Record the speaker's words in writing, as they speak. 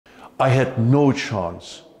I had no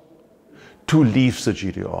chance to leave the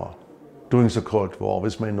GDR during the Cold War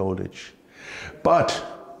with my knowledge. But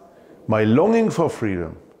my longing for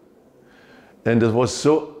freedom, and it was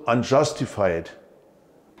so unjustified,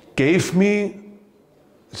 gave me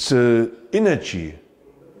the energy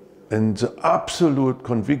and the absolute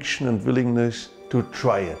conviction and willingness to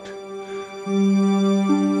try it.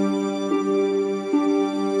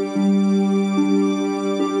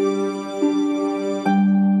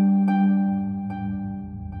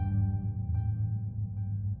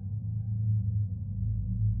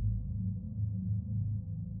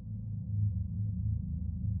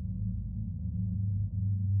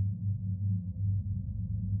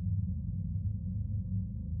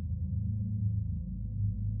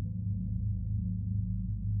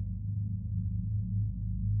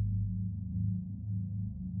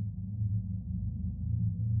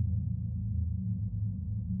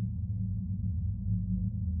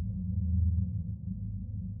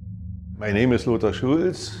 My name is Lothar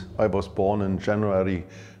Schulz. I was born in January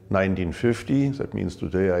 1950. That means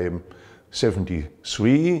today I am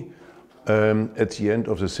 73. At the end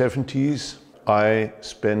of the 70s, I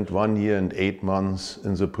spent 1 year and 8 months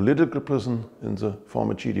in the political prison in the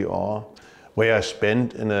former GDR, where I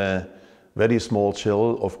spent in a very small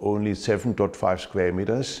cell of only 7.5 square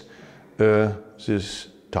meters this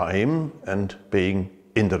time and being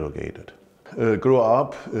interrogated. Grew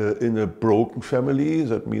up in a broken family.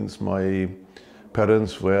 That means my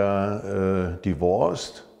parents were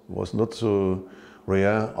divorced. It was not so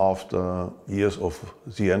rare after years of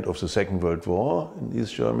the end of the Second World War in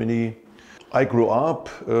East Germany. I grew up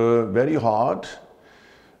very hard.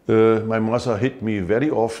 My mother hit me very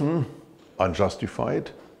often,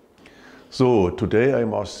 unjustified. So today I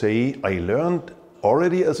must say I learned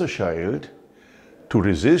already as a child to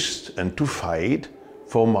resist and to fight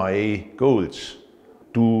for my goals,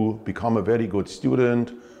 to become a very good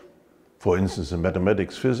student, for instance in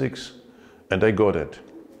mathematics, physics, and I got it.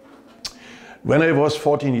 When I was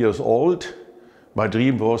 14 years old, my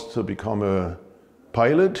dream was to become a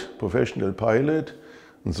pilot, professional pilot,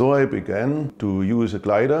 and so I began to use a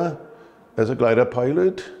glider as a glider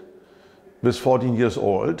pilot with 14 years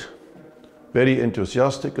old, very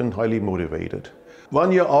enthusiastic and highly motivated.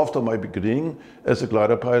 1 year after my beginning as a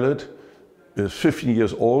glider pilot, at 15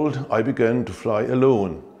 years old, I began to fly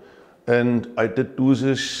alone. And I did do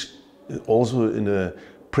this also in a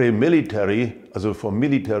pre-military, also for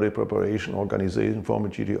military preparation organization, former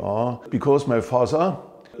GDR, because my father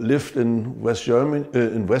lived in West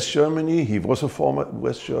Germany. He was a former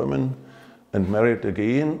West German and married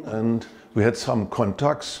again. And we had some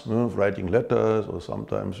contacts, writing letters, or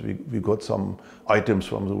sometimes we got some items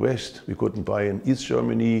from the West we couldn't buy in East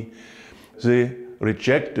Germany. They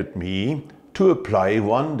rejected me to apply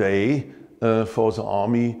one day for the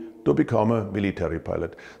army to become a military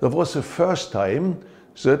pilot. That was the first time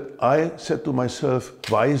that I said to myself,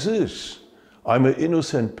 why this? I'm an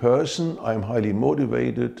innocent person, I'm highly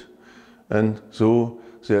motivated, and so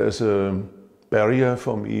there is a barrier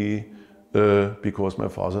for me because my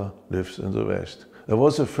father lives in the West. That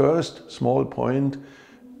was the first small point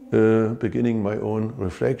beginning my own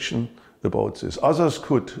reflection about this. Others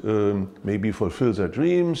could maybe fulfill their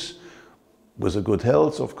dreams, with a good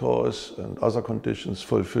health, of course, and other conditions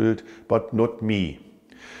fulfilled, but not me.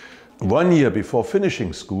 1 year before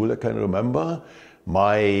finishing school, I can remember,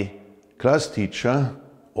 my class teacher,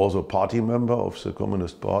 also party member of the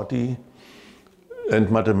Communist Party,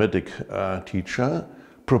 and mathematics teacher,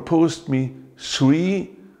 proposed me 3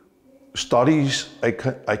 studies I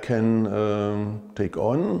can take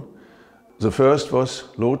on. The first was,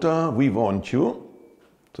 Lothar, we want you,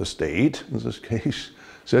 the state in this case,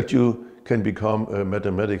 that you can become a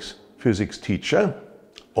mathematics physics teacher,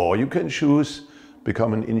 or you can choose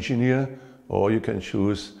become an engineer, or you can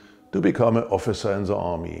choose to become an officer in the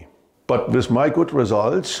army. But with my good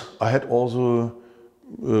results, I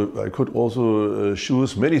could also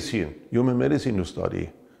choose medicine, human medicine to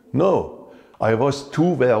study. No, I was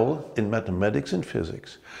too well in mathematics and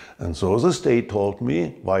physics. And so the state told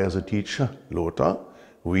me, via the teacher, Lothar,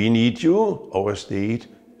 we need you, our state,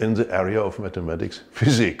 in the area of mathematics,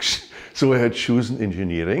 physics. So I had chosen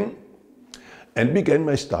engineering and began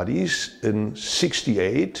my studies in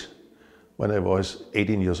 '68, when I was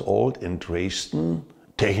 18 years old, in Dresden,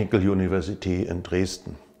 Technical University in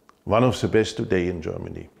Dresden, one of the best today in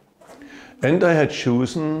Germany. And I had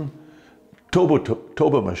chosen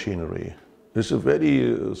turbo machinery. It's a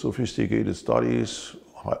very sophisticated studies,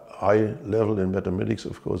 high level in mathematics,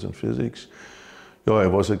 of course, and physics. Yeah, I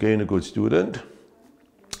was again a good student.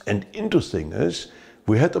 And interesting is,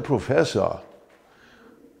 we had a professor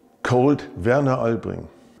called Werner Albring.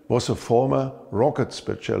 was a former rocket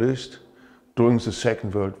specialist during the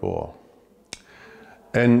Second World War.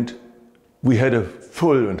 And we had a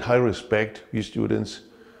full and high respect, we students,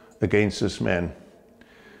 against this man.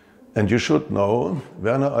 And you should know,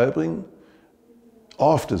 Werner Albring,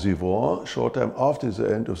 after the war, short time after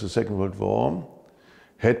the end of the Second World War,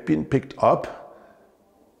 had been picked up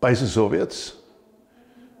by the Soviets,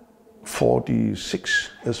 46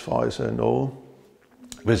 as far as I know,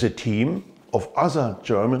 with a team of other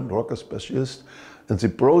German rocket specialists, and they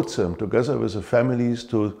brought them together with the families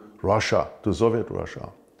to Russia, to Soviet Russia,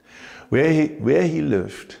 where he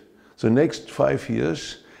lived the next 5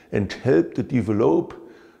 years and helped to develop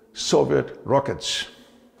Soviet rockets.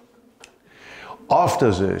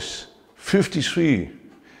 After this, 1953,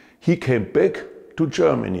 he came back to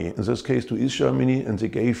Germany, in this case to East Germany, and they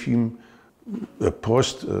gave him a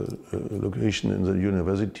post location in the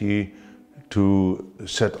university to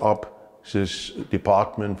set up this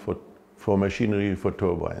department for machinery for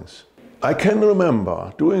turbines. I can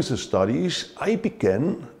remember during the studies, I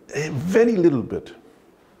began a very little bit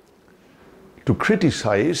to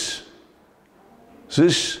criticize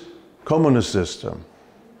this communist system.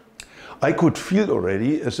 I could feel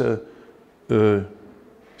already as a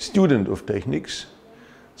student of techniques,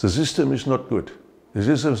 the system is not good. The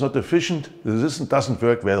system is not efficient, the system doesn't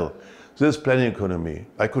work well. This planning economy,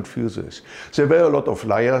 I could feel this. There were a lot of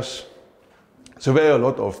liars, there were a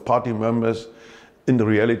lot of party members, in the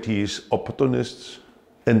realities opportunists.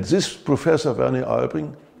 And this Professor Werner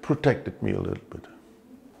Albring protected me a little bit.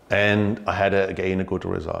 And I had again a good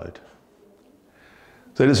result.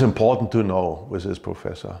 That is important to know with this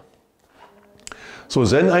professor. So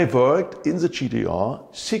then I worked in the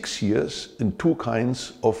GDR 6 years in 2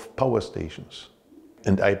 kinds of power stations.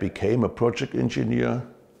 And I became a project engineer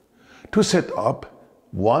to set up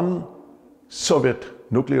one Soviet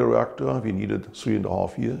nuclear reactor. We needed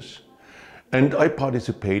 3.5 years. And I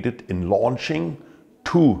participated in launching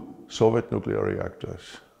 2 Soviet nuclear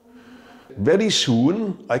reactors. Very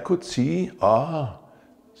soon I could see,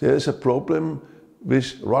 there is a problem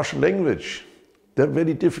with Russian language. They're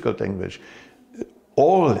very difficult language.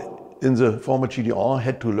 All in the former GDR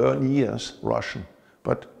had to learn years Russian,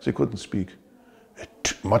 but they couldn't speak.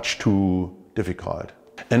 Much too difficult.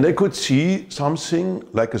 And I could see something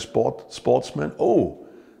like a sportsman. Oh,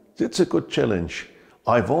 that's a good challenge.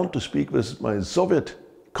 I want to speak with my Soviet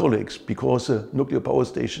colleagues because the nuclear power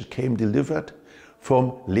stations came delivered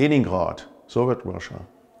from Leningrad, Soviet Russia,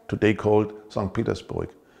 today called St. Petersburg.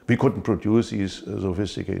 We couldn't produce these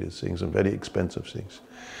sophisticated things and very expensive things.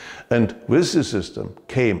 And with this system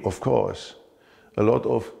came, of course, a lot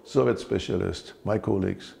of Soviet specialists, my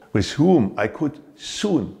colleagues, with whom I could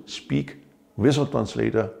soon speak with a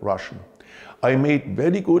translator Russian. I made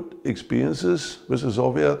very good experiences with the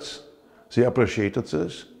Soviets. They appreciated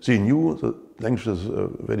this. They knew the language was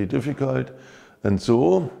very difficult. And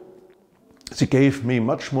so they gave me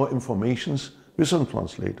much more information with a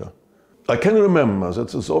translator. I can remember that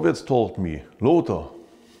the Soviets told me, Lothar,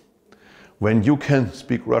 when you can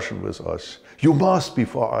speak Russian with us, you must be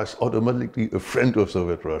for us automatically a friend of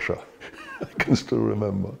Soviet Russia. I can still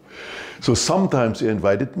remember. So sometimes they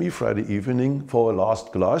invited me Friday evening for a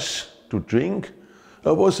last glass to drink.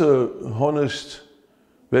 It was a honest,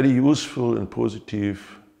 very useful and positive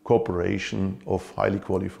cooperation of highly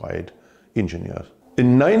qualified engineers.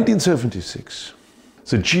 In 1976,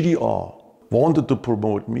 the GDR wanted to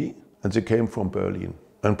promote me, and they came from Berlin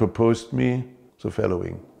and proposed me the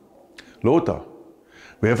following. Lothar,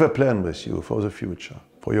 we have a plan with you for the future,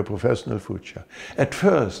 for your professional future. At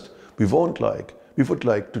first, we would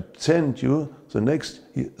like to send you the next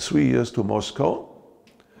 3 years to Moscow,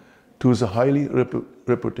 to the highly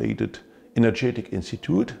reputed Energetic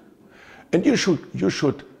Institute. And you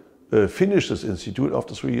should finish this institute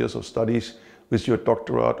after 3 years of studies with your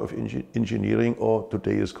doctorate of engineering, or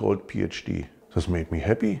today is called PhD. This made me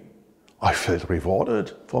happy. I felt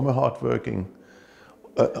rewarded for my hard working.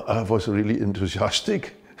 I was really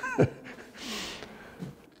enthusiastic.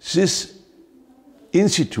 This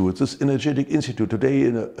institute, this Energetic Institute, today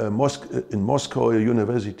in Moscow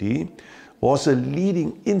University, was a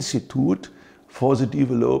leading institute for the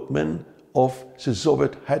development of the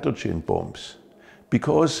Soviet hydrogen bombs.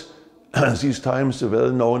 Because these times the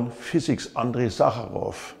well-known physics Andrei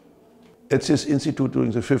Sakharov at this institute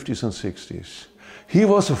during the 50s and 60s. He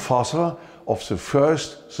was the father of the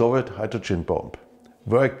first Soviet hydrogen bomb,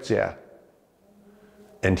 worked there.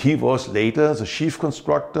 And he was later the chief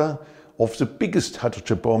constructor of the biggest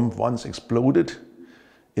hydrogen bomb once exploded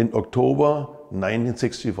in October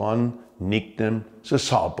 1961, nicknamed the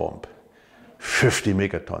Tsar bomb. 50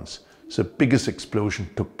 megatons. The biggest explosion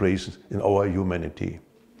took place in our humanity.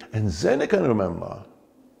 And then I can remember,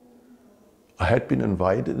 I had been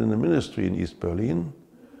invited in the ministry in East Berlin,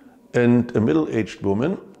 and a middle-aged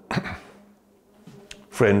woman,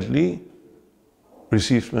 friendly,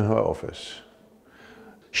 received me in her office.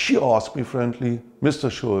 She asked me friendly, Mr.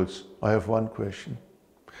 Schulz, I have one question.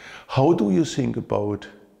 How do you think about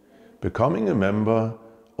becoming a member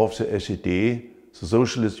of the SED, the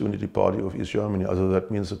Socialist Unity Party of East Germany? Also that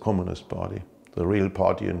means the Communist Party, the real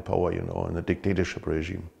party in power, you know, in the dictatorship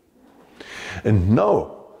regime. And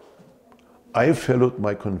now I followed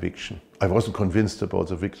my conviction. I wasn't convinced about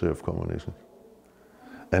the victory of communism.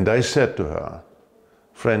 And I said to her,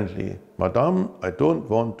 friendly, Madame, I don't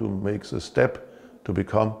want to make the step to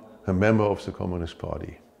become a member of the Communist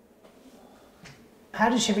Party. How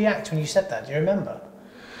did she react when you said that? Do you remember?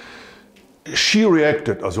 She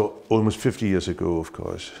reacted, also almost 50 years ago, of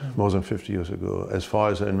course, more than 50 years ago. As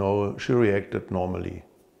far as I know, she reacted normally.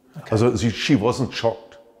 Okay. Also, she wasn't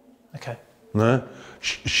shocked. Okay. No?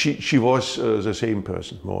 She was the same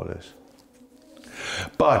person, more or less.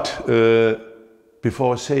 But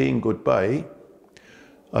before saying goodbye,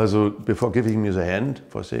 also before giving me the hand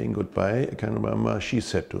for saying goodbye, I can remember she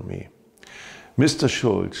said to me, Mr.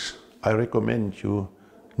 Schulz, I recommend you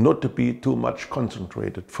not to be too much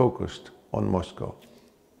concentrated, focused on Moscow.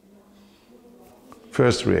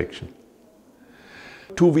 First reaction.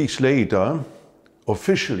 2 weeks later,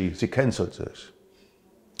 officially, she cancelled this.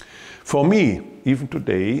 For me, even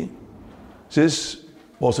today, this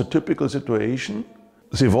was a typical situation.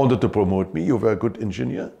 They wanted to promote me. You were a good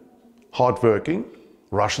engineer, hardworking,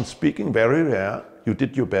 Russian-speaking, very rare. You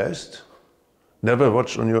did your best. Never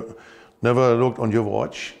looked on your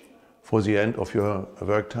watch for the end of your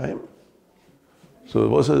work time. So it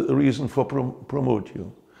was a reason for promote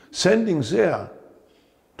you. Sending there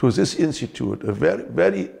to this institute, a very,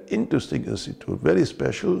 very interesting institute, very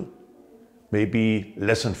special, maybe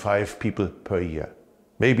less than 5 people per year,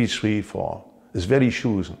 maybe 3, 4. It's very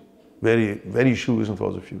chosen, very, very chosen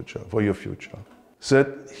for the future, for your future.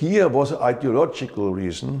 That here was an ideological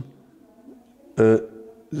reason,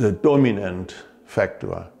 the dominant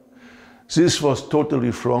factor. This was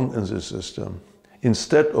totally wrong in the system.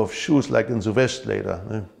 Instead of choose, like in the West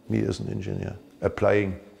later, me as an engineer,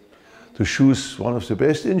 applying to choose one of the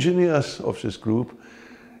best engineers of this group,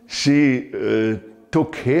 she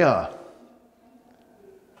took care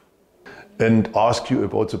and asked you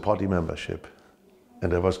about the party membership.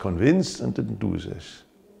 And I was convinced and didn't do this.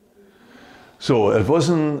 So it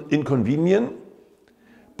wasn't inconvenient,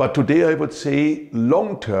 but today I would say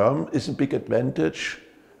long-term is a big advantage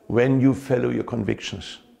when you follow your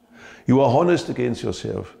convictions. You are honest against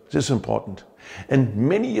yourself. This is important. And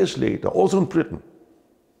many years later, also in Britain,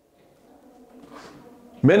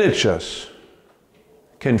 managers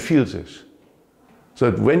can feel this. So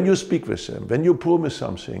that when you speak with them, when you promise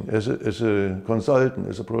something as a consultant,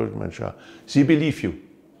 as a project manager, they believe you.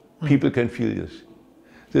 People can feel this.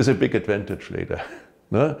 There's a big advantage later.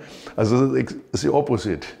 No? Also it's the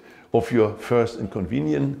opposite of your first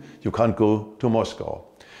inconvenience. You can't go to Moscow.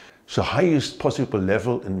 The highest possible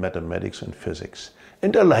level in mathematics and physics.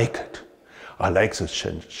 And I like it. I like this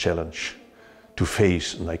challenge to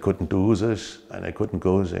face, and I couldn't do this, and I couldn't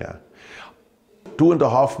go there.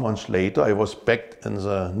 2.5 months later, I was back in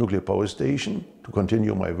the nuclear power station to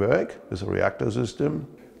continue my work with the reactor system.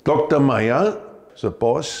 Dr. Meyer, the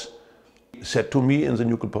boss, said to me in the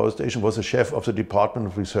nuclear power station, was the chef of the Department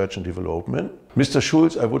of Research and Development, Mr.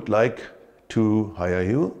 Schulz, I would like to hire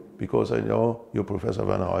you because I know you're Professor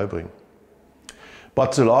Werner Albring.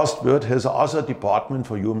 But the last word has the other department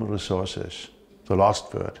for human resources, the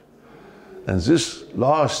last word. And this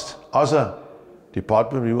last other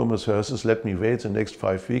Department of Human Resources let me wait the next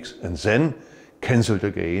 5 weeks and then cancelled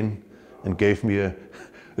again and gave me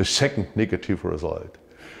a second negative result.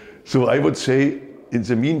 So I would say, in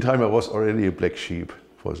the meantime, I was already a black sheep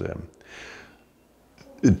for them.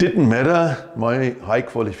 It didn't matter my high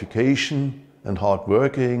qualification and hard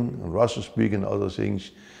working and Russian speaking and other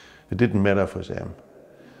things. It didn't matter for them.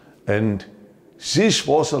 And this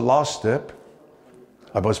was the last step.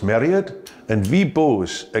 I was married and we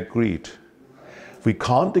both agreed we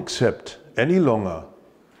can't accept any longer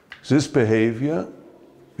this behavior.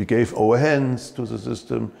 We gave our hands to the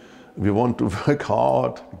system. We want to work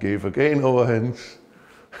hard. We gave again our hands.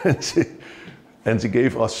 And they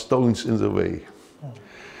gave us stones in the way.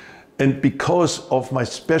 And because of my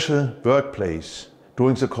special workplace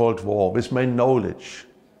during the Cold War, with my knowledge,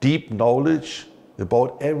 deep knowledge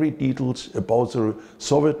about every details about the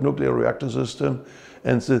Soviet nuclear reactor system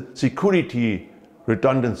and the security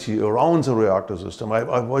redundancy around the reactor system,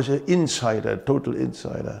 I was an insider, total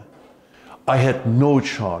insider. I had no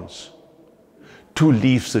chance to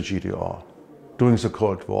leave the GDR during the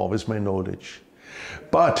Cold War with my knowledge.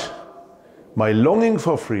 But my longing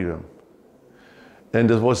for freedom,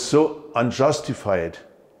 and it was so unjustified,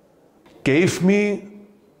 gave me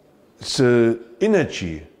the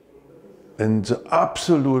energy and the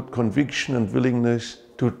absolute conviction and willingness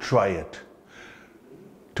to try it,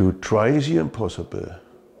 to try the impossible.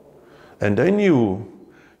 And I knew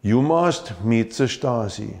you must meet the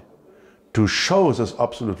Stasi to show this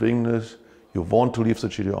absolute willingness. You want to leave the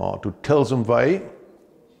GDR, to tell them why.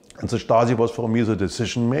 And the Stasi was for me the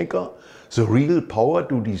decision maker, the real power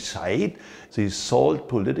to decide. They sold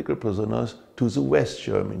political prisoners to the West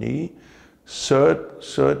Germany,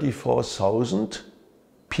 34,000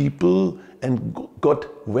 people, and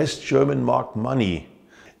got West German mark money.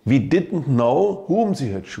 We didn't know whom they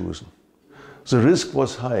had chosen. The risk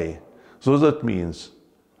was high. So that means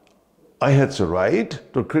I had the right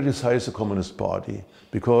to criticize the Communist Party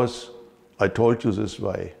because I told you this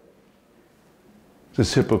why.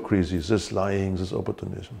 This hypocrisy, this lying, this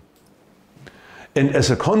opportunism. And as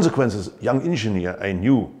a consequence, as a young engineer, I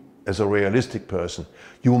knew, as a realistic person,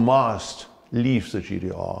 you must leave the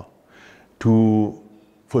GDR to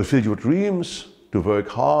fulfill your dreams, to work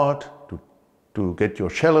hard, to get your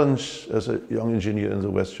challenge as a young engineer in the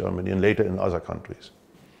West Germany and later in other countries.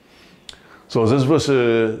 So this was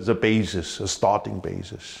the basis, a starting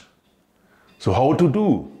basis. So how to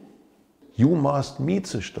do? You must meet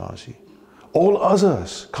the Stasi. All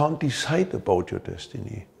others can't decide about your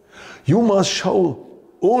destiny. You must show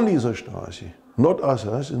only the Stasi, not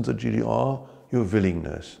others in the GDR, your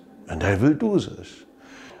willingness. And I will do this.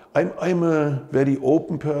 I'm a very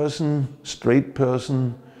open person, straight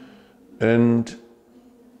person, and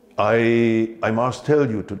I must tell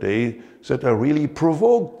you today that I really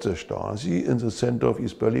provoked the Stasi in the center of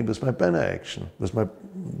East Berlin with my banner action,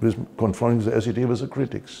 with confronting the SED with the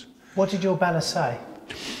critics. What did your banner say?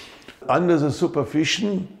 Under the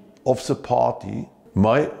supervision of the party,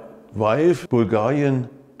 my wife, Bulgarian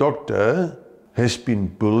doctor, has been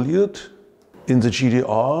bullied in the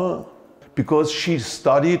GDR because she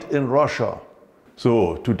studied in Russia.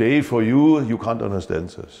 So today for you can't understand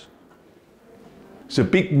this. The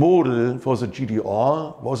big model for the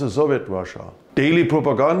GDR was the Soviet Russia. Daily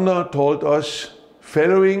propaganda told us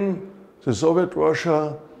following the Soviet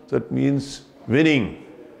Russia, that means winning.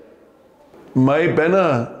 My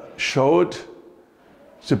banner showed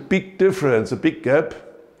the big difference, the big gap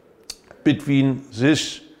between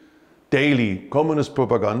this daily communist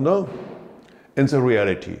propaganda and the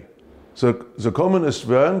reality. So the communists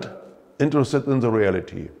weren't interested in the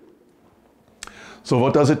reality. So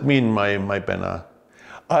what does it mean, my banner?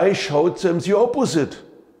 I showed them the opposite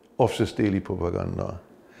of this daily propaganda.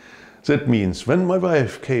 That means when my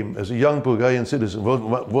wife came as a young Bulgarian citizen,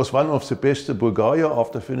 was one of the best in Bulgaria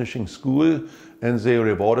after finishing school, and they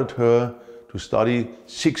rewarded her to study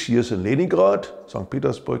 6 years in Leningrad, St.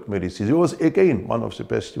 Petersburg, medicine. She was again one of the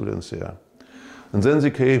best students there. And then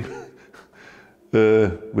they came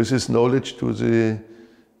with this knowledge to the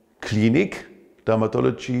clinic,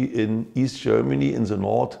 dermatology in East Germany in the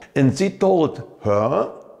north. And they told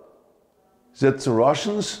her that the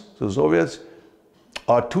Russians, the Soviets,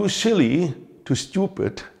 are too silly, too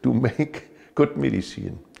stupid to make good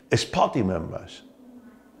medicine as party members.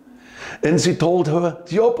 And they told her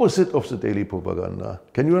the opposite of the daily propaganda.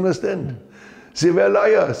 Can you understand? They were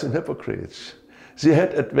liars and hypocrites. They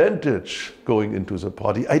had advantage going into the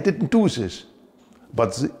party. I didn't do this,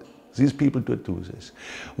 but these people did do this.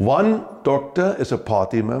 One doctor, as a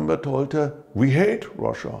party member, told her, we hate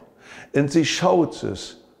Russia. And they showed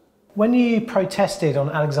this. When you protested on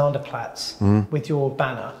Alexanderplatz with your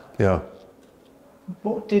banner,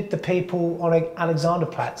 what did the people on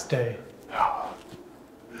Alexanderplatz do?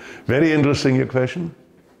 Very interesting your question.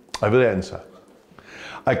 I will answer.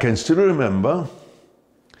 I can still remember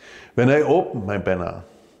when I opened my banner,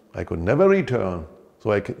 I could never return.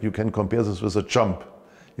 So you can compare this with a jump.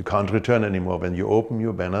 You can't return anymore when you open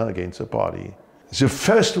your banner against the party. The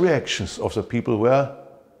first reactions of the people were,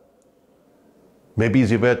 maybe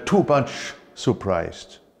they were too much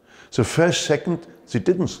surprised. The first second, they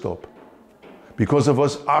didn't stop. Because it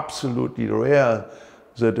was absolutely rare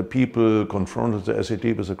that the people confronted the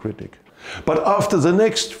SED with a critic. But after the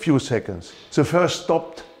next few seconds, the first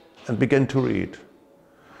stopped and began to read.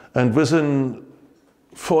 And within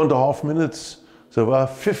 4.5 minutes, there were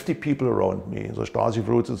 50 people around me. The Stasi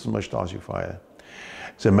wrote this in my Stasi file.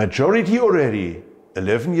 The majority already,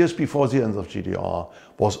 11 years before the end of GDR,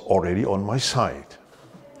 was already on my side.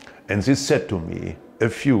 And they said to me, a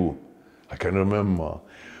few, I can remember,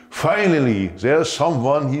 finally, there's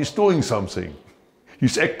someone, he's doing something.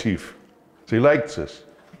 He's active. They liked this.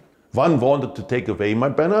 One wanted to take away my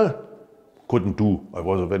banner, couldn't do. I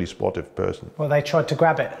was a very sportive person. Well, they tried to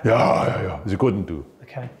grab it. Yeah. They couldn't do.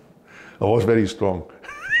 Okay. I was very strong.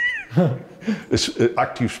 An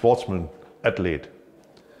active sportsman, athlete.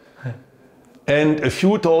 And a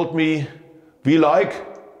few told me, we like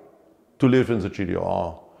to live in the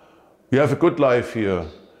GDR. We have a good life here.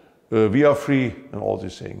 We are free and all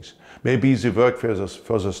these things. Maybe the work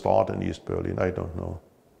further start in East Berlin, I don't know.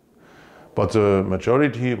 But the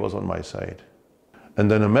majority was on my side. And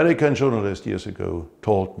an American journalist years ago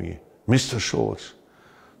told me, Mr. Schulz,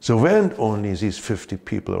 there weren't only these 50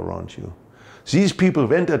 people around you. These people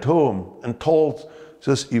went at home and told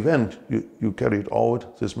this event you carried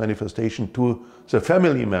out, this manifestation, to the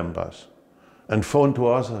family members and phoned to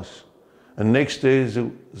others. And next day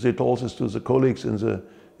they told this to the colleagues in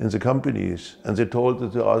the companies, and they told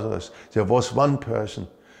it to others. There was one person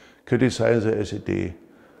criticizing the SED.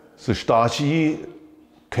 The Stasi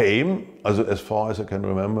came, as far as I can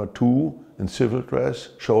remember, two in civil dress,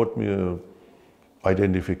 showed me an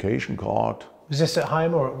identification card. Was this at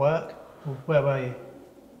home or at work? Where were you?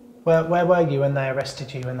 Where were you when they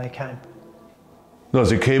arrested you, when they came? No,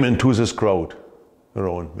 they came into this crowd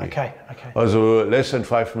around me. Okay. Also less than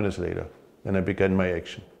 5 minutes later, when I began my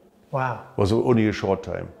action. Wow. It was only a short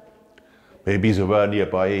time. Maybe they were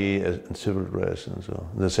nearby in civil dress and so,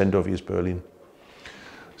 in the center of East Berlin.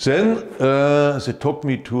 Then they took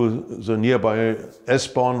me to the nearby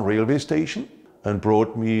S-Bahn railway station and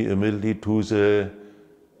brought me immediately to the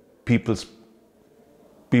People's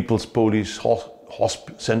Police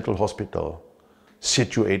Central Hospital,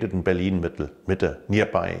 situated in Berlin Mitte,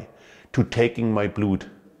 nearby, to taking my blood,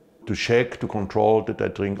 to check, to control, did I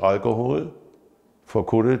drink alcohol for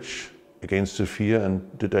courage against the fear,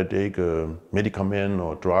 and did I take a medicament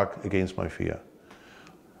or drug against my fear.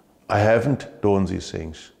 I haven't done these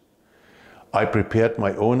things. I prepared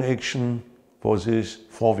my own action for this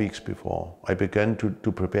 4 weeks before. I began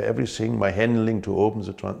to prepare everything, my handling, to open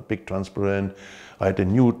the big transparent. I had a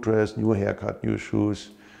new dress, new haircut, new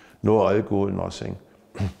shoes, no alcohol, nothing.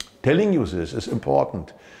 Telling you this is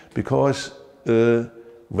important because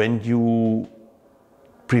when you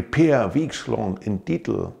prepare weeks long in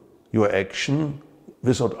detail your action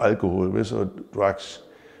without alcohol, without drugs,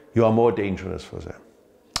 you are more dangerous for them.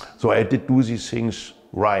 So I did do these things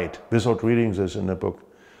right, without reading this in a book.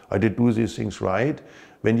 I did do these things right.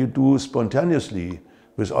 When you do spontaneously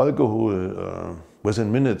with alcohol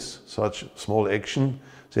within minutes such small action,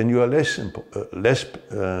 then you are less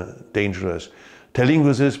dangerous. Telling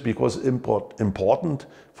you this because important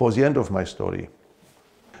for the end of my story.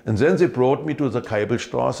 And then they brought me to the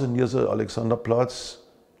Keibelstraße near the Alexanderplatz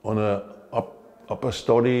on an upper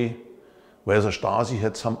story where the Stasi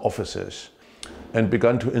had some offices and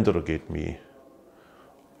began to interrogate me.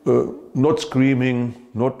 Not screaming,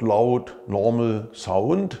 not loud, normal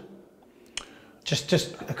sound.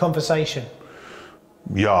 Just a conversation?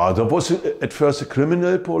 Yeah, there was at first a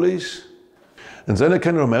criminal police. And then I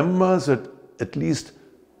can remember that at least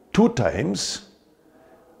 2 times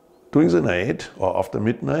during the night or after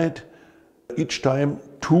midnight, each time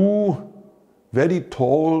 2 very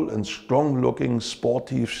tall and strong-looking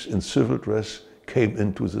sportives in civil dress came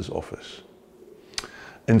into this office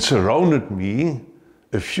and surrounded me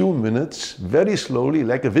a few minutes, very slowly,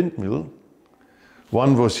 like a windmill.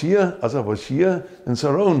 One was here, other was here, and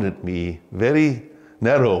surrounded me, very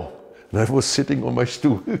narrow. And I was sitting on my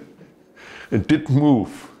stool and didn't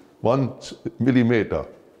move 1 millimeter.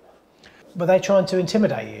 Were they trying to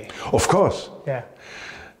intimidate you? Of course. Yeah.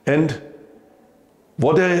 And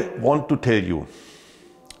what I want to tell you,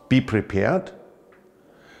 be prepared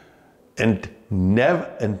and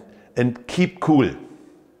keep cool.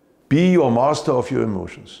 Be your master of your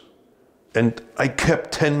emotions. And I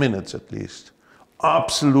kept 10 minutes at least,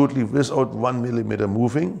 absolutely without 1 millimeter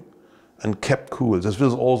moving, and kept cool. This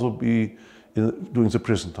will also be during the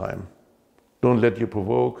prison time. Don't let you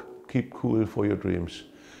provoke, keep cool for your dreams.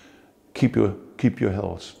 Keep your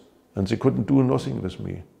health. And they couldn't do nothing with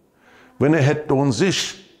me. When I had done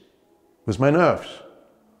this with my nerves,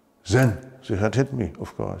 then they had hit me,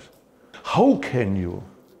 of course. How can you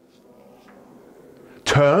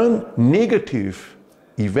turn negative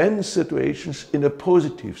event situations in a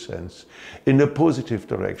positive sense, in a positive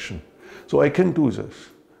direction? So I can do this.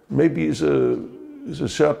 Maybe it's a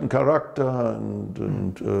certain character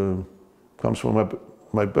and comes from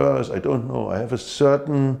my birth, I don't know. I have a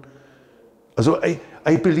certain, so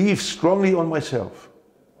I believe strongly on myself.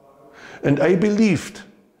 And I believed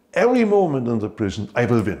every moment in the prison I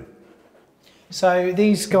will win. So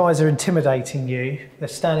these guys are intimidating you, they're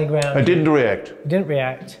standing around. I didn't react. You didn't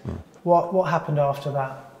react. What happened after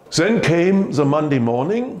that? Then came the Monday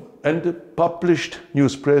morning and the published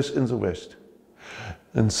news press in the West.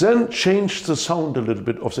 And then changed the sound a little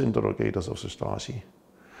bit of the interrogators of the Stasi.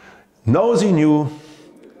 Now they knew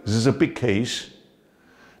this is a big case.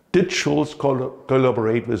 Did Schulz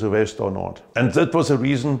collaborate with the West or not? And that was the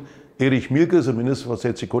reason Erich Mielke, the Minister for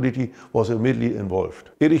State Security, was immediately involved.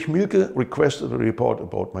 Erich Mielke requested a report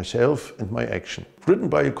about myself and my action, written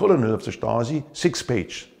by a colonel of the Stasi, 6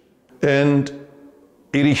 pages. And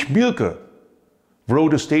Erich Mielke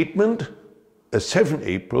wrote a statement, a 7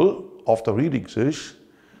 April, after reading this,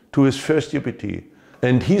 to his first deputy.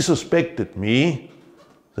 And he suspected me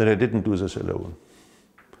that I didn't do this alone.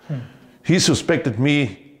 He suspected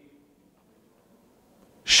me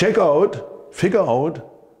figure out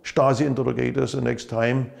Stasi interrogators the next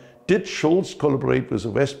time. Did Schulz collaborate with the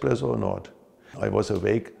West press or not? I was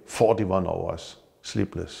awake 41 hours,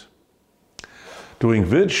 sleepless. During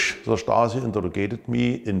which the Stasi interrogated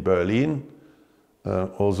me in Berlin,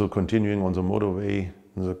 also continuing on the motorway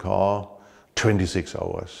in the car, 26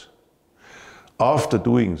 hours. After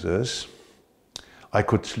doing this, I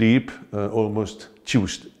could sleep almost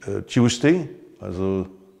Tuesday, also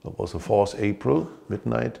that was the 4th April,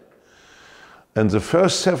 midnight. And the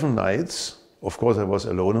first 7 nights, of course, I was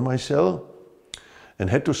alone in my cell and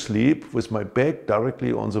had to sleep with my back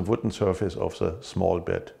directly on the wooden surface of the small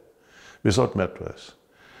bed, without mattress.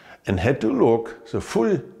 And had to look the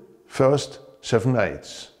full first 7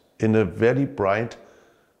 nights in a very bright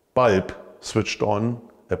bulb switched on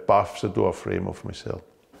above the door frame of my cell.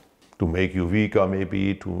 To make you weaker,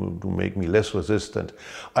 maybe, to make me less resistant.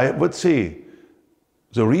 I would say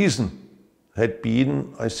the reason had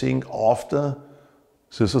been, I think, after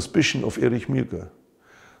the suspicion of Erich Mielke.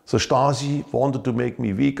 The Stasi wanted to make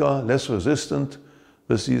me weaker, less resistant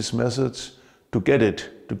with these methods to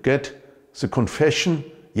get the confession,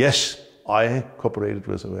 yes, I cooperated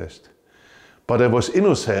with the West. But I was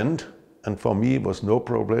innocent, and for me it was no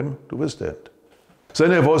problem to withstand.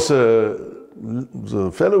 Then I was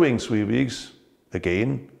the following 3 weeks,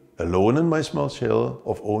 again, alone in my small cell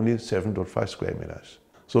of only 7.5 square meters.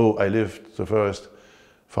 So I lived the first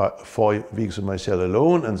 4 weeks in my cell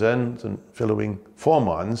alone, and then the following 4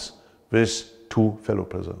 months with 2 fellow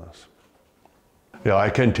prisoners. Yeah, I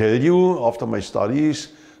can tell you, after my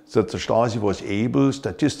studies, that the Stasi was able,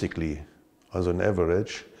 statistically, as an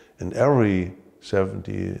average, in every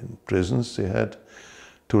 70 prisons they had,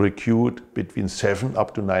 to recruit between 7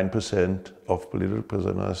 up to 9% of political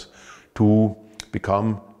prisoners to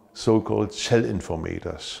become so-called cell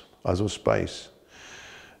informators, also spies.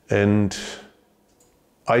 And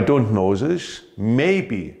I don't know this.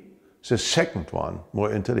 Maybe the second one,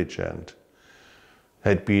 more intelligent,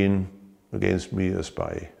 had been against me a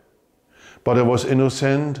spy. But I was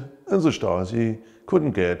innocent and the Stasi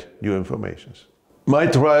couldn't get new informations. My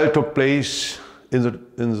trial took place in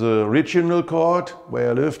the regional court where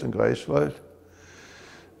I lived in Greifswald.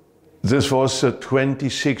 This was the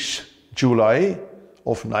 26th July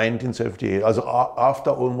of 1978, also after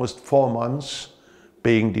almost 4 months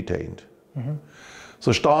being detained. Mm-hmm.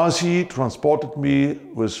 The Stasi transported me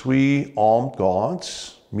with 3 armed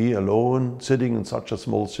guards, me alone, sitting in such a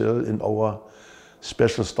small cell in our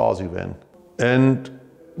special Stasi van. And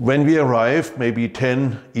when we arrived, maybe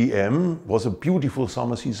 10 AM, was a beautiful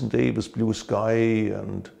summer season day with blue sky,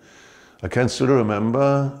 and I can still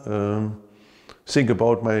remember, think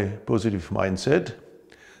about my positive mindset.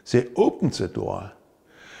 They opened the door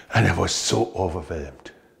and I was so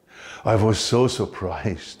overwhelmed. I was so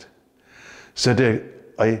surprised that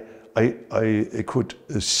I could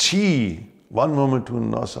see one moment to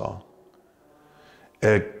another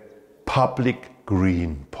a public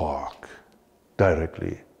green park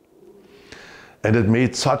directly. And it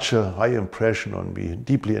made such a high impression on me,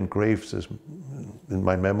 deeply engraved this in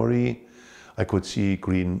my memory. I could see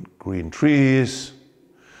green trees,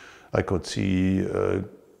 I could see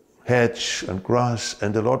hedge and grass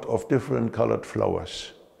and a lot of different colored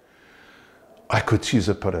flowers. I could see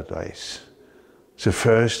the paradise. The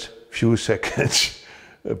first few seconds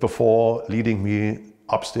before leading me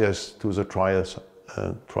upstairs to the trial,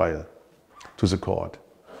 to the court.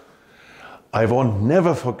 I won't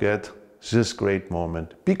never forget this great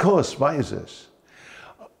moment. Because, why is this?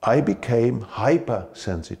 I became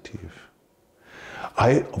hypersensitive.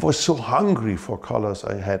 I was so hungry for colors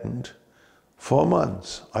I hadn't. For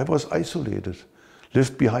months, I was isolated,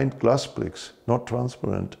 lived behind glass bricks, not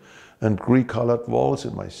transparent, and gray-colored walls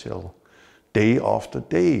in my cell. Day after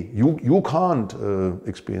day. You can't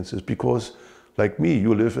experience this because, like me,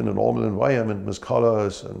 you live in a normal environment with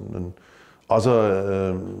colors and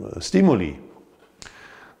other stimuli.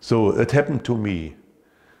 So it happened to me.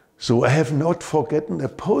 So I have not forgotten a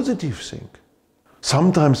positive thing.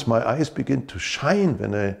 Sometimes my eyes begin to shine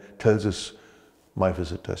when I tell this, my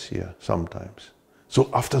visitors here, sometimes. So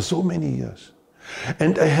after so many years.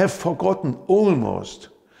 And I have forgotten almost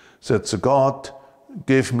that the guard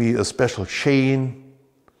gave me a special chain,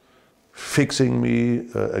 fixing me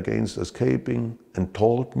against escaping, and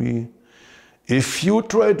told me, if you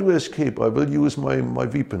try to escape, I will use my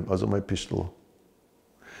weapon, also my pistol.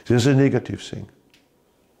 This is a negative thing.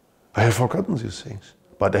 I have forgotten these things.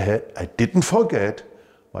 But I didn't forget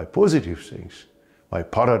my positive things, my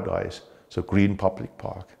paradise, the green public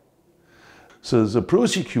park. So the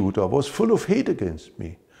prosecutor was full of hate against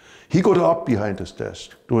me. He got up behind his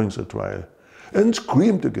desk during the trial and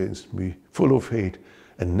screamed against me, full of hate.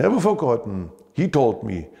 And never forgotten, he told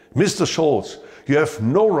me, Mr. Schulz, you have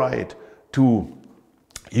no right to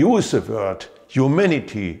use the word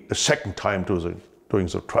humanity a second time during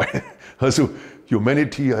the trial. Also,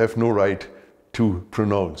 humanity I have no right to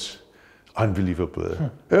pronounce.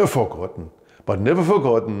 Unbelievable. Forgotten, but never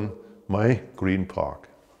forgotten my green park.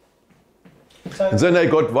 So, and then I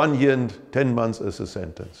got 1 year and 10 months as a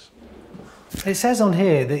sentence. It says on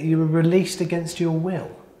here that you were released against your will.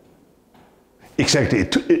 Exactly,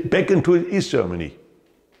 back into East Germany.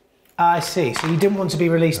 I see. So you didn't want to be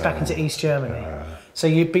released back into East Germany.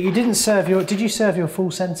 But you didn't serve your. Did you serve your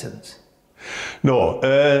full sentence? No.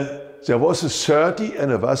 There was a 30th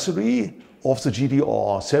anniversary of the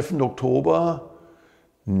GDR, 7 October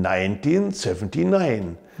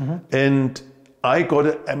 1979, and I got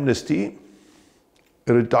an amnesty,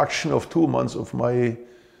 a reduction of 2 months of my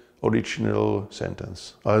original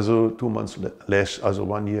sentence. Also 2 months less, also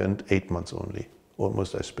 1 year and 8 months only,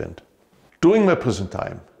 almost I spent. During my prison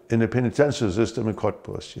time, in the penitentiary system in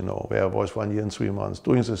Cottbus, you know, where I was 1 year and 3 months,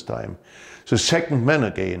 during this time, the second man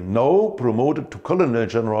again, now promoted to Colonel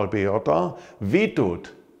General Beata, vetoed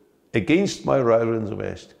against my arrival in the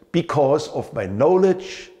West because of my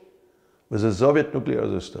knowledge with the Soviet nuclear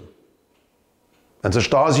system. And the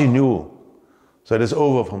Stasi knew that it's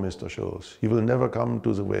over for Mr. Schulz. He will never come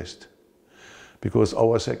to the West because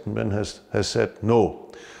our second man has said no.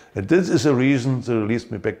 And this is the reason they released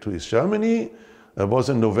me back to East Germany. I was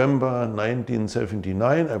in November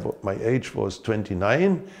 1979, my age was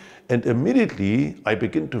 29, and immediately I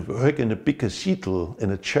began to work in a big cathedral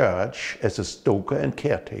in a church as a stoker and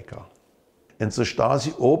caretaker. And the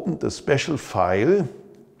Stasi opened a special file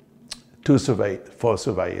for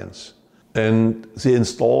surveillance. And they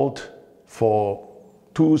installed for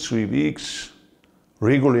 2-3 weeks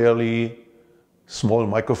regularly small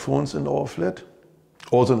microphones in our flat,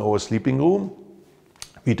 also in our sleeping room.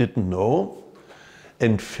 We didn't know,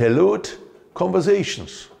 and followed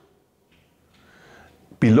conversations.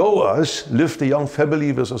 Below us lived a young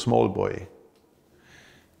family with a small boy.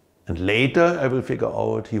 And later I will figure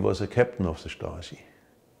out he was a captain of the Stasi.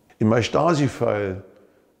 In my Stasi file,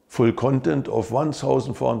 full content of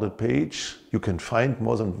 1,400 pages, you can find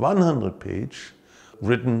more than 100 pages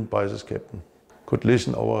written by this captain. Could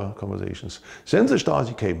listen our conversations. Then the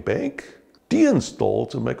Stasi came back,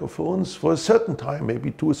 deinstalled the microphones for a certain time,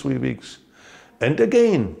 maybe 2-3 weeks, and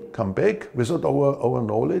again come back without our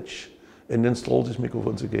knowledge and install these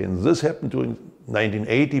microphones again. This happened during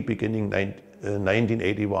 1980, beginning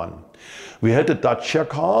 1981. We had a Dacia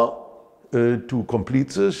car to complete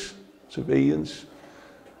this surveillance,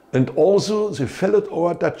 and also they followed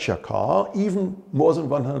our Dacia car even more than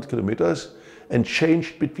 100 kilometers and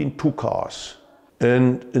changed between 2 cars.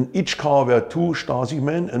 And in each car were 2 Stasi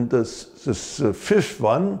men, and this fifth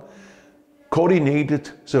one coordinated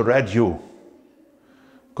the radio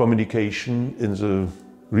communication in the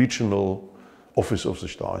regional office of the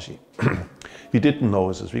Stasi. We didn't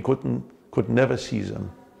know this, we could never see them.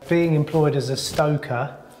 Being employed as a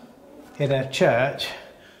stoker in a church,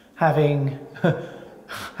 having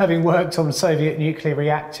worked on Soviet nuclear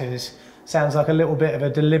reactors, sounds like a little bit of a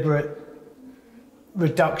deliberate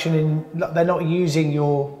reduction in, they're not using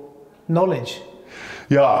your knowledge.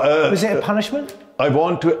 Yeah. Was it a punishment?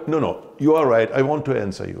 No, you are right, I want to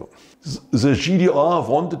answer you. The GDR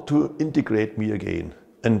wanted to integrate me again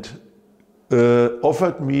and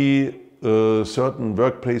offered me a certain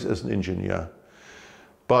workplace as an engineer.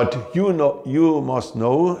 But you must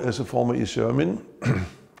know, as a former East German,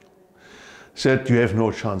 that you have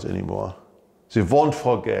no chance anymore. They won't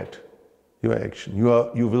forget your action.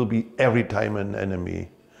 You will be every time an enemy.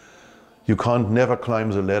 You can't never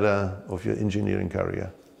climb the ladder of your engineering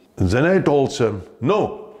career. And then I told them,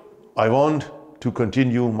 no, I want to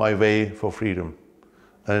continue my way for freedom.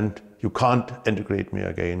 And you can't integrate me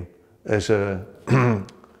again as a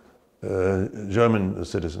German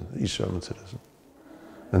citizen, East German citizen.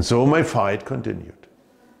 And so my fight continued.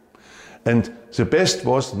 And the best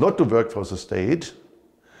was not to work for the state.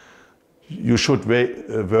 You should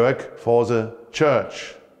work for the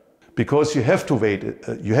church, because you have to work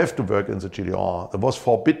in the GDR. It was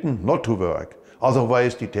forbidden not to work,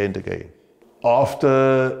 otherwise detained again.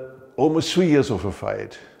 After almost 3 years of a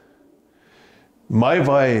fight, my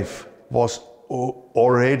wife was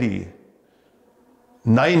already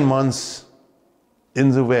 9 months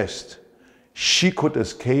in the West. She could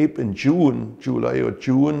escape in July or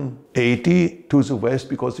June 80 to the West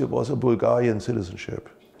because it was a Bulgarian citizenship.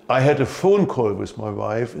 I had a phone call with my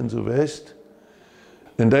wife in the West,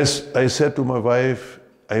 and as I said to my wife,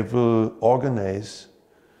 I will organize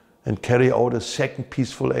and carry out a second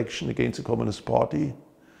peaceful action against the Communist Party,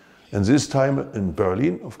 and this time in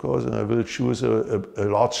Berlin, of course, and I will choose a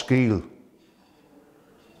large scale.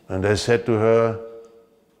 And I said to her,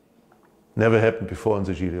 never happened before in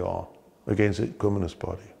the GDR against the Communist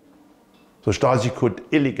Party. So Stasi could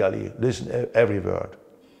illegally listen every word.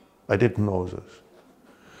 I didn't know this.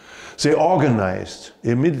 They organized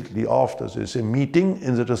immediately after this a meeting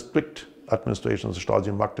in the district administration of the Stasi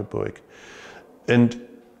in Magdeburg. And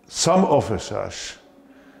some officers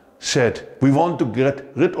said, we want to get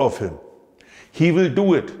rid of him. He will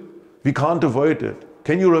do it. We can't avoid it.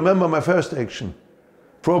 Can you remember my first action?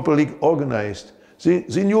 Properly organized.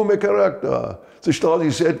 They knew my character. The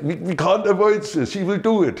Stasi said, we can't avoid this. He will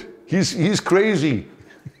do it. He's crazy.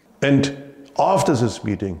 And after this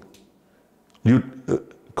meeting,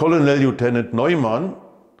 Colonel Lieutenant Neumann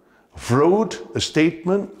wrote a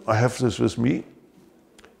statement, I have this with me,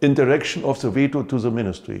 in direction of the veto to the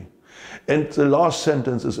ministry. And the last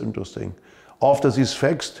sentence is interesting. After these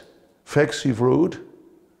facts he wrote,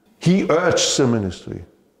 he urged the ministry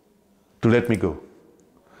to let me go.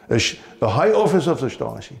 A high officer of the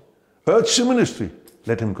Stasi urged the ministry,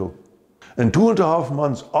 let him go. And 2.5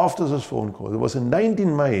 months after this phone call, it was in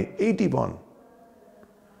 19 May 81,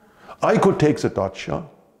 I could take the dacha,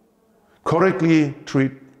 correctly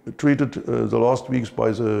treated the last weeks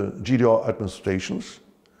by the GDR administrations.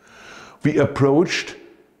 We approached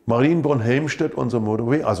Marienborn-Helmstedt on the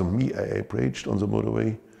motorway, also me, I approached on the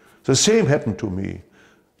motorway. The same happened to me,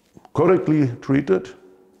 correctly treated.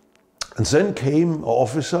 And then came an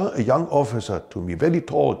officer, a young officer to me, very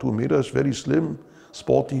tall, 2 meters, very slim,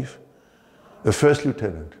 sportive, a first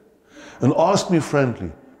lieutenant, and asked me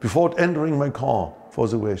friendly, before entering my car for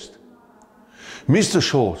the West, Mr.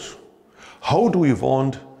 Schulz, how do you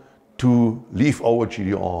want to leave our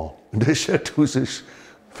GDR? And I said to this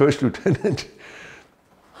first lieutenant,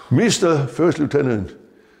 Mr. First Lieutenant,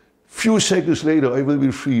 few seconds later I will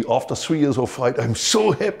be free. After 3 years of fight, I'm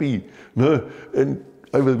so happy, no? And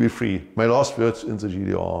I will be free. My last words in the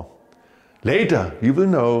GDR. Later, you will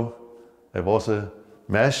know I was a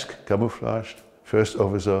masked, camouflaged first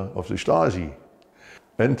officer of the Stasi.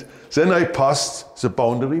 And then I passed the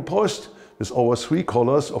boundary post with our 3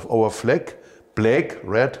 colors of our flag, black,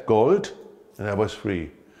 red, gold, and I was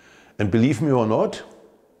free. And believe me or not,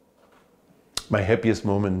 my happiest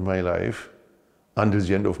moment in my life, until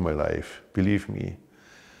the end of my life, believe me.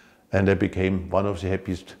 And I became one of the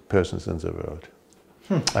happiest persons in the world.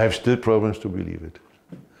 I have still problems to believe it.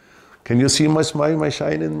 Can you see my smile, my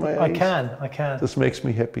shine in my eyes? I can. This makes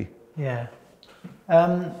me happy. Yeah.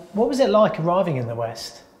 What was it like arriving in the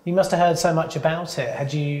West? You must have heard so much about it.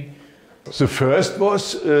 Had you... The first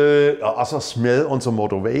was as a smell on the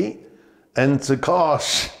motorway, and the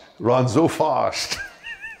cars ran so fast.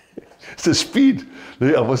 The speed,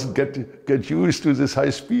 I wasn't get used to this high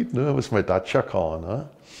speed. No? It was my Dacia car. No?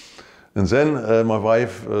 And then my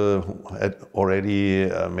wife had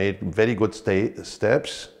already made very good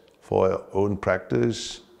steps for her own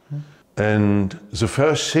practice. And the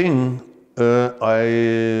first thing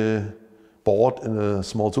I bought in a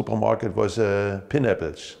small supermarket was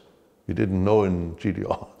pineapples. We didn't know in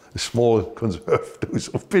GDR, a small conserve dose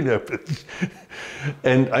of pineapples.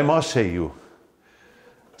 And I must say you,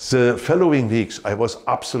 the following weeks I was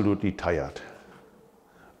absolutely tired,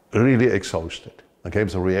 really exhausted. There came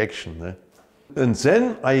the reaction. And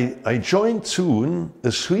then I joined soon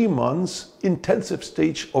a 3 months intensive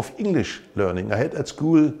stage of English learning. I had at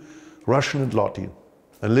school Russian and Latin,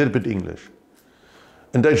 a little bit English.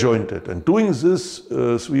 And I joined it. And doing this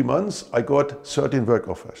 3 months, I got 13 work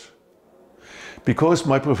offers. Because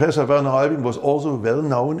my professor Werner Albing was also well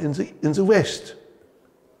known in the West.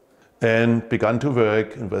 And began to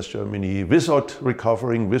work in West Germany without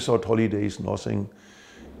recovering, without holidays, nothing,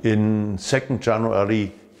 in 2nd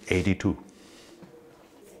January 82.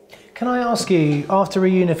 Can I ask you, after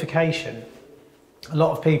reunification, a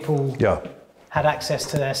lot of people had access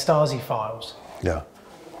to their Stasi files. Yeah.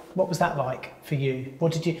 What was that like for you?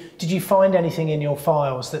 What did you find anything in your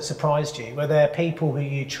files that surprised you? Were there people who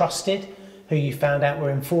you trusted, who you found out were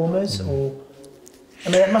informers, or? I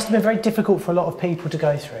mean, it must have been very difficult for a lot of people to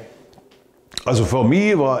go through. Also for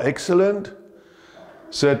me, was excellent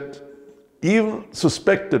that even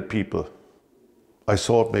suspected people, I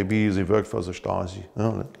thought maybe they worked for the Stasi, you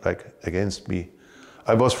know, like against me.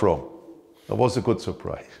 I was wrong. That was a good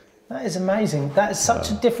surprise. That is amazing. That is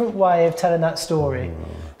such a different way of telling that story.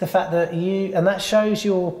 The fact that and that shows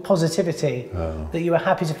your positivity, that you were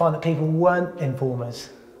happy to find that people weren't informers.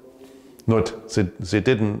 They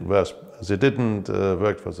didn't work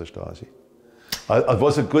for the Stasi. It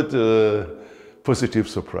was a good, positive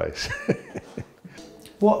surprise.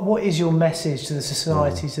 What is your message to the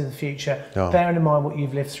societies of the future, bearing in mind what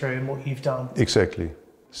you've lived through and what you've done? Exactly.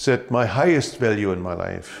 That my highest value in my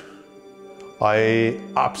life, I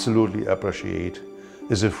absolutely appreciate,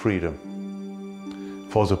 is a freedom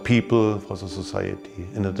for the people, for the society,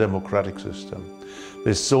 in a democratic system,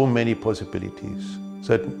 with so many possibilities.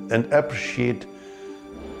 And appreciate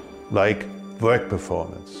like work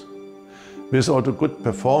performance. Without a good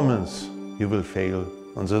performance, you will fail,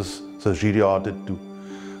 and this the GDR did do.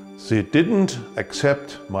 They didn't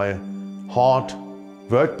accept my hard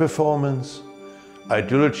work performance.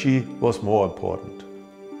 Ideology was more important.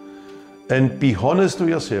 And be honest to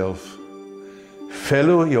yourself.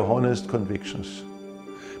 Follow your honest convictions.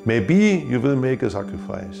 Maybe you will make a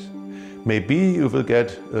sacrifice. Maybe you will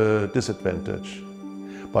get a disadvantage.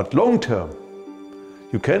 But long term,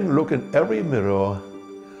 you can look in every mirror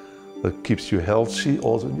that keeps you healthy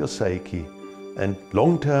also in your psyche. And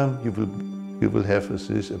long term, you will have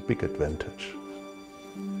this a big advantage.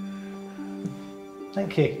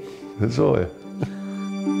 Thank you. That's all.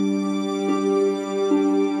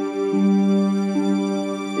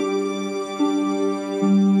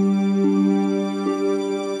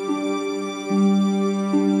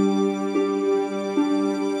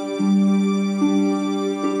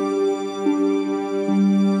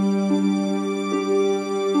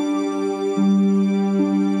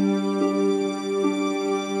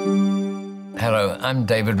 Hello, I'm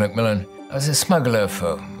David Macmillan. I was a smuggler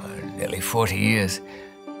for nearly 40 years,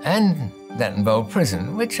 and that involved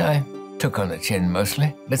prison, which I took on the chin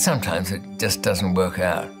mostly, but sometimes it just doesn't work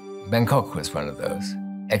out. Bangkok was one of those.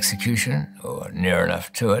 Execution, or near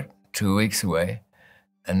enough to it, 2 weeks away,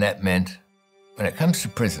 and that meant, when it comes to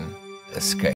prison, escape.